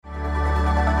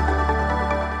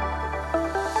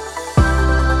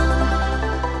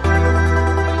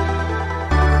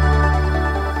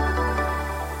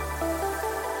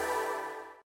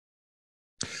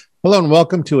Hello and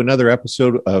welcome to another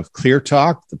episode of Clear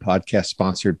Talk, the podcast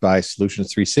sponsored by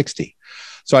Solutions 360.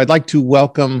 So I'd like to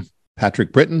welcome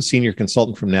Patrick Britton, Senior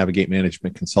Consultant from Navigate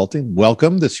Management Consulting.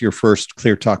 Welcome. This is your first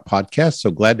Clear Talk podcast,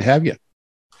 so glad to have you.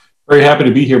 Very happy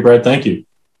to be here, Brad. Thank you.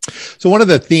 So one of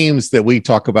the themes that we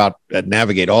talk about at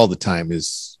Navigate all the time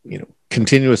is,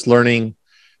 continuous learning,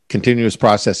 continuous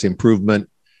process improvement,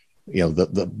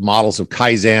 the models of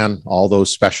Kaizen, all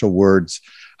those special words.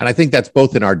 And I think that's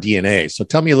both in our DNA. So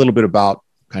tell me a little bit about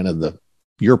kind of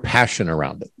your passion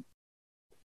around it.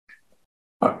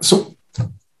 So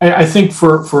I think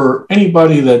for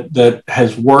anybody that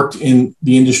has worked in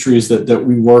the industries that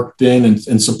we worked in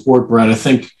and support, Brad, I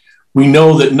think we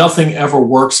know that nothing ever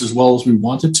works as well as we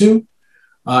want it to.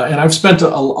 And I've spent a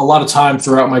lot of time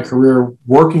throughout my career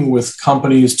working with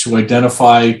companies to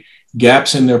identify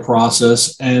gaps in their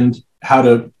process and how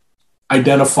to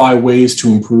identify ways to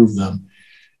improve them.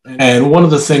 And one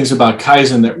of the things about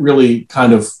Kaizen that really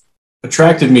kind of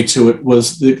attracted me to it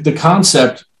was the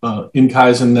concept in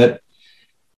Kaizen that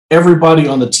everybody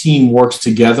on the team works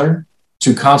together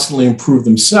to constantly improve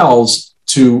themselves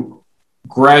to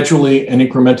gradually and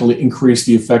incrementally increase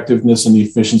the effectiveness and the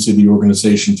efficiency of the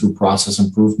organization through process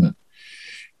improvement.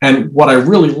 And what I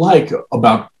really like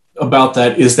about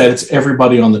that is that it's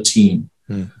everybody on the team.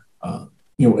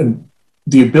 And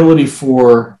the ability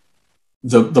for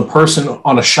the person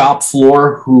on a shop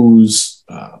floor who's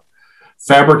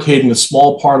fabricating a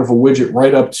small part of a widget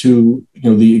right up to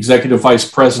the executive vice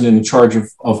president in charge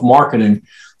of marketing,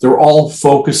 they're all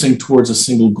focusing towards a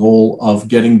single goal of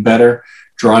getting better,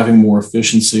 driving more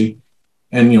efficiency.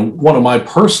 And one of my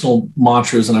personal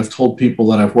mantras, and I've told people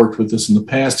that I've worked with this in the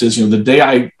past, is the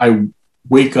day I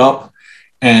wake up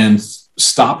and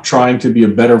stop trying to be a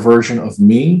better version of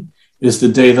me is the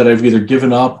day that I've either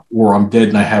given up or I'm dead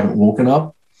and I haven't woken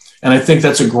up. And I think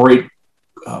that's a great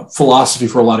philosophy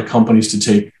for a lot of companies to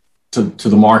take to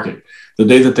the market. The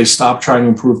day that they stop trying to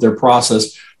improve their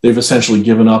process, they've essentially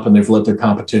given up and they've let their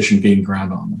competition gain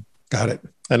ground on them. Got it.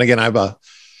 And again, I'm a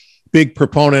big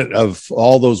proponent of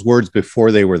all those words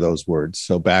before they were those words.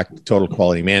 So back to total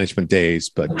quality management days,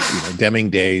 but Deming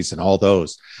days and all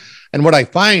those. And what I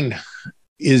find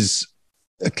is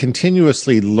a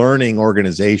continuously learning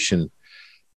organization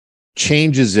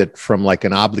changes it from like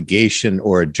an obligation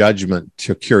or a judgment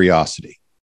to curiosity.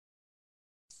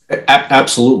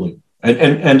 Absolutely.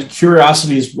 And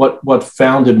curiosity is what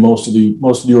founded most of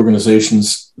the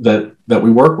organizations that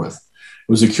we work with.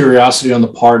 It was a curiosity on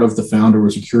the part of the founder, it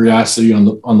was a curiosity on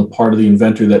the part of the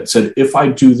inventor that said, if I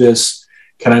do this,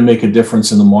 can I make a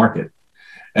difference in the market?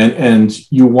 And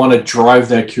you want to drive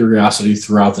that curiosity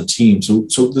throughout the team. So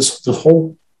the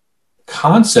whole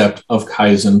concept of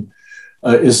Kaizen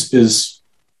is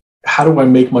how do I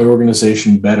make my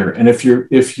organization better? And if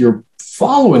you're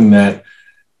following that,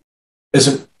 as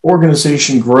an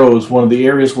organization grows, one of the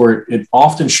areas where it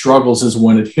often struggles is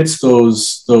when it hits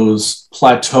those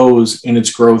plateaus in its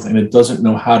growth and it doesn't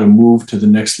know how to move to the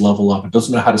next level up. It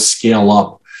doesn't know how to scale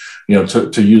up.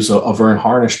 To use a Verne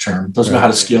Harnish term, doesn't know how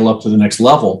to scale up to the next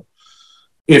level.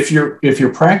 If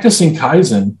you're practicing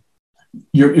Kaizen,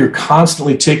 you're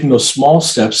constantly taking those small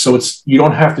steps. So you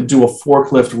don't have to do a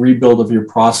forklift rebuild of your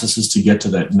processes to get to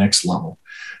that next level.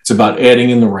 It's about adding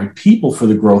in the right people for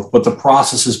the growth, but the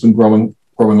process has been growing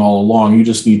all along. You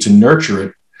just need to nurture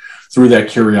it through that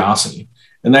curiosity.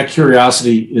 And that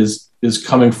curiosity is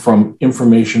coming from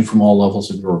information from all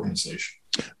levels of your organization.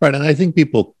 Right. And I think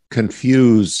people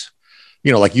confuse,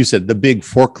 like you said, the big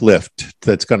forklift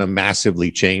that's going to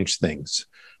massively change things,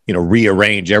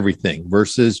 rearrange everything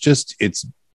versus just it's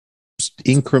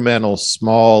incremental,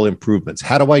 small improvements.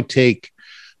 How do I take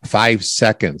 5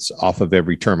 seconds off of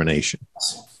every termination?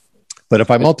 But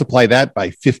if I multiply that by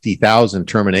 50,000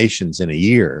 terminations in a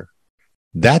year,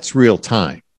 that's real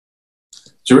time.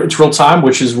 It's real time,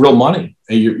 which is real money.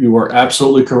 You are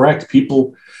absolutely correct.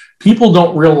 People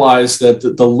don't realize that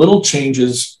the little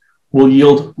changes will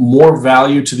yield more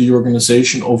value to the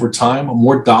organization over time,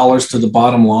 more dollars to the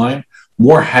bottom line,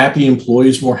 more happy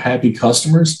employees, more happy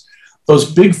customers.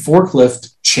 Those big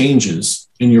forklift changes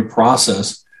in your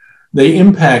process, they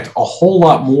impact a whole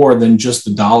lot more than just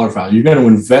the dollar value. You're going to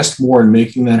invest more in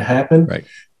making that happen. Right.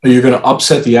 You're going to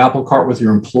upset the apple cart with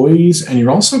your employees, and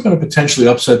you're also going to potentially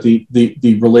upset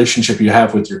the relationship you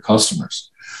have with your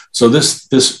customers. So this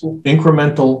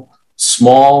incremental,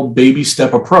 small baby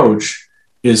step approach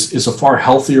is a far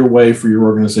healthier way for your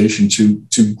organization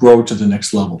to grow to the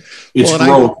next level. It's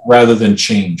growth rather than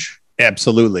change.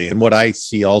 Absolutely. And what I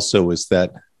see also is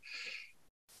that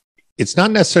it's not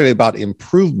necessarily about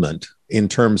improvement in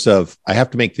terms of I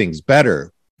have to make things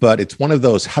better, but it's one of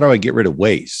those, how do I get rid of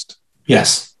waste?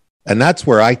 Yes. And that's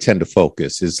where I tend to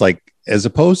focus, is like, as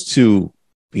opposed to,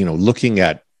 looking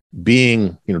at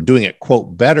being, doing it,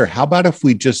 quote, better. How about if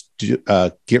we just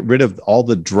get rid of all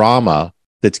the drama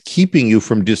that's keeping you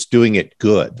from just doing it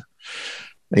good?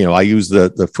 I use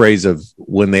the phrase of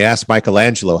when they asked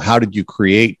Michelangelo, how did you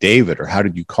create David, or how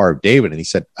did you carve David? And he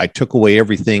said, I took away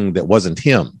everything that wasn't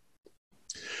him.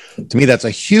 To me, that's a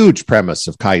huge premise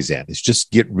of Kaizen, is just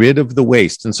get rid of the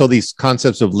waste. And so these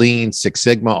concepts of Lean, Six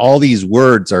Sigma, all these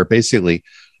words are basically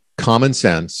common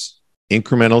sense,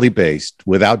 incrementally based,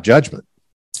 without judgment.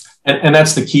 And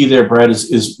that's the key there, Brad,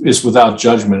 is without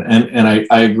judgment. And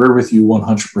I agree with you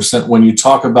 100%. When you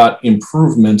talk about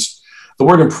improvement, the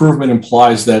word improvement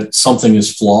implies that something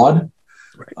is flawed.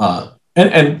 Right.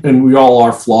 And we all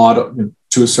are flawed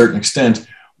to a certain extent.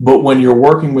 But when you're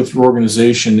working with your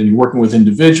organization and you're working with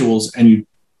individuals, and you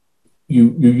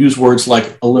use words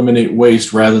like eliminate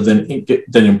waste rather than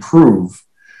improve,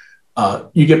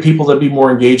 you get people that be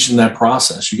more engaged in that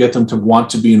process. You get them to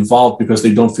want to be involved because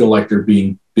they don't feel like they're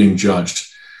being judged.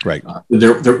 Right.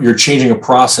 You're changing a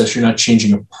process. You're not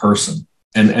changing a person.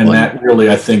 And that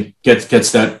really, I think,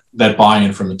 gets that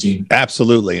buy-in from the team.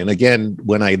 Absolutely. And again,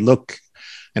 when I look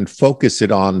and focus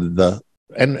it on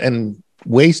and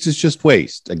waste is just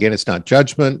waste. Again, it's not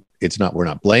judgment. We're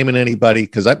not blaming anybody,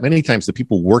 because many times the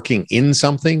people working in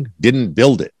something didn't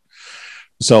build it.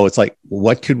 So it's like,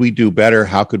 what could we do better?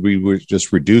 How could we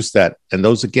just reduce that? And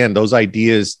those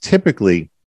ideas, typically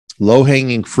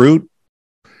low-hanging fruit,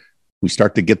 we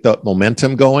start to get the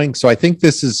momentum going. So I think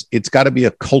it's got to be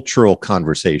a cultural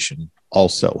conversation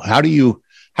also. How do you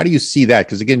see that?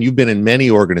 Because again, you've been in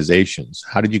many organizations.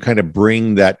 How did you kind of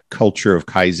bring that culture of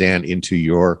Kaizen into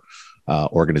your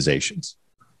organizations?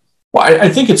 Well, I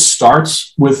think it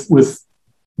starts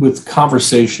with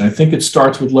conversation. I think it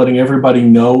starts with letting everybody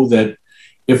know that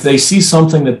if they see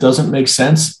something that doesn't make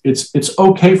sense, it's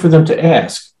okay for them to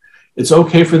ask. It's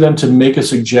okay for them to make a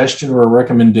suggestion or a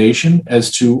recommendation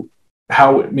as to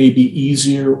how it may be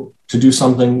easier to do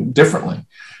something differently,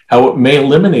 how it may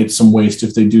eliminate some waste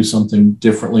if they do something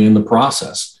differently in the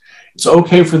process. It's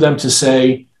okay for them to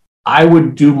say, I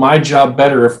would do my job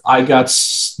better if I got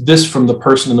this from the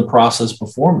person in the process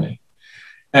before me.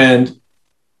 And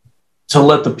to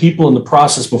let the people in the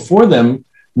process before them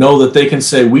know that they can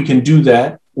say, we can do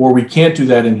that, or we can't do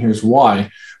that, and here's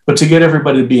why. But to get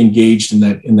everybody to be engaged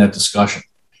in that discussion.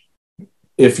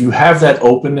 If you have that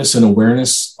openness and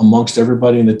awareness amongst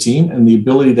everybody in the team, and the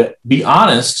ability to be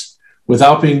honest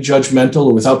without being judgmental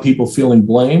or without people feeling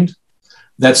blamed,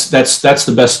 that's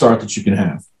the best start that you can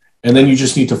have. And then you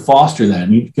just need to foster that.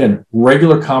 And again,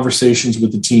 regular conversations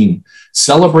with the team.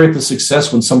 Celebrate the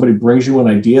success when somebody brings you an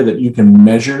idea that you can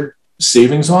measure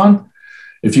savings on.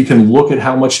 If you can look at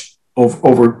how much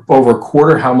over a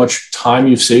quarter, how much time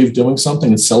you've saved doing something,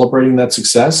 and celebrating that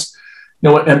success,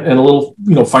 and a little,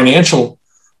 financial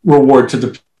reward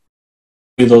to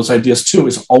those ideas too,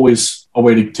 is always a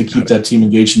way to keep that team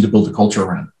engaged and to build a culture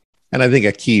around it. And I think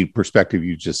a key perspective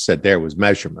you just said there was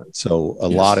measurement. So a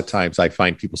lot of times I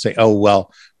find people say, oh,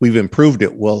 well, we've improved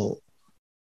it. Well,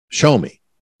 show me.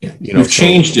 Yeah. You've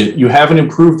changed it. You haven't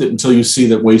improved it until you see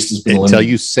that waste has been eliminated. Until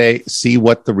you see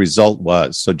what the result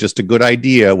was. So just a good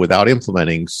idea without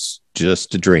implementing,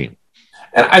 just a dream.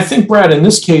 And I think, Brad, in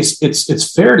this case,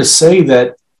 it's fair to say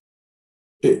that,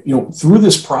 through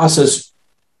this process,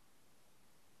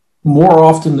 more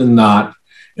often than not,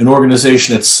 an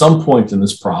organization at some point in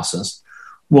this process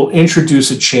will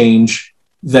introduce a change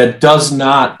that does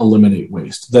not eliminate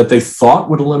waste, that they thought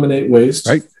would eliminate waste.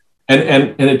 Right.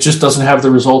 And it just doesn't have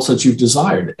the results that you've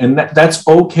desired. And that's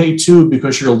okay too,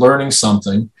 because you're learning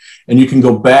something, and you can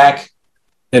go back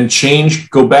and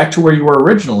go back to where you were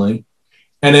originally,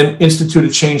 and then institute a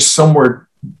change somewhere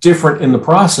different in the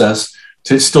process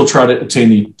to still try to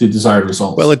attain the desired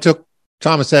results. Well, it took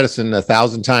Thomas Edison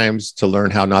 1,000 times to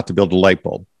learn how not to build a light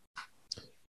bulb.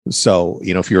 So,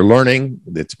 if you're learning,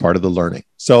 it's part of the learning.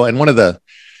 So, and one of the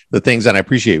things that I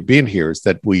appreciate being here is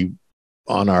that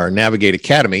on our Navigate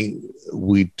Academy,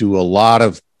 we do a lot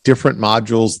of different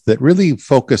modules that really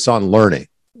focus on learning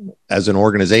as an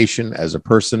organization, as a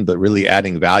person, but really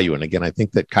adding value. And again, I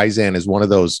think that Kaizen is one of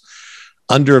those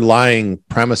underlying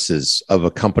premises of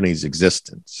a company's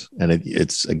existence. And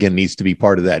it's again, needs to be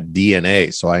part of that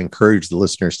DNA. So I encourage the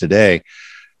listeners today,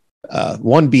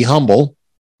 one, be humble,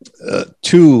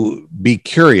 two, be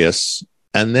curious,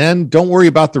 and then don't worry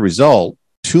about the result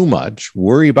too much.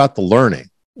 Worry about the learning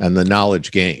and the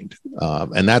knowledge gained.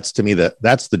 And that's, to me,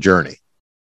 that's the journey.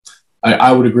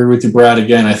 I would agree with you, Brad.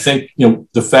 Again, I think,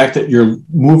 the fact that you're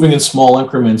moving in small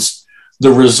increments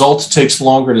The results takes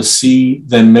longer to see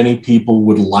than many people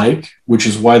would like, which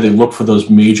is why they look for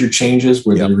those major changes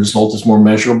where the result is more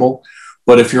measurable.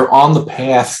 But if you're on the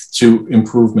path to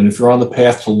improvement, if you're on the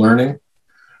path to learning,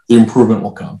 the improvement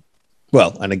will come.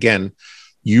 Well, and again,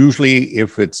 usually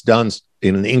if it's done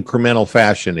in an incremental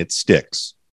fashion, it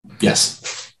sticks.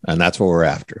 Yes. And that's what we're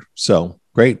after. So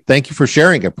great. Thank you for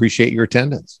sharing. I appreciate your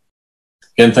attendance.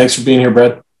 And thanks for being here,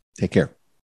 Brad. Take care.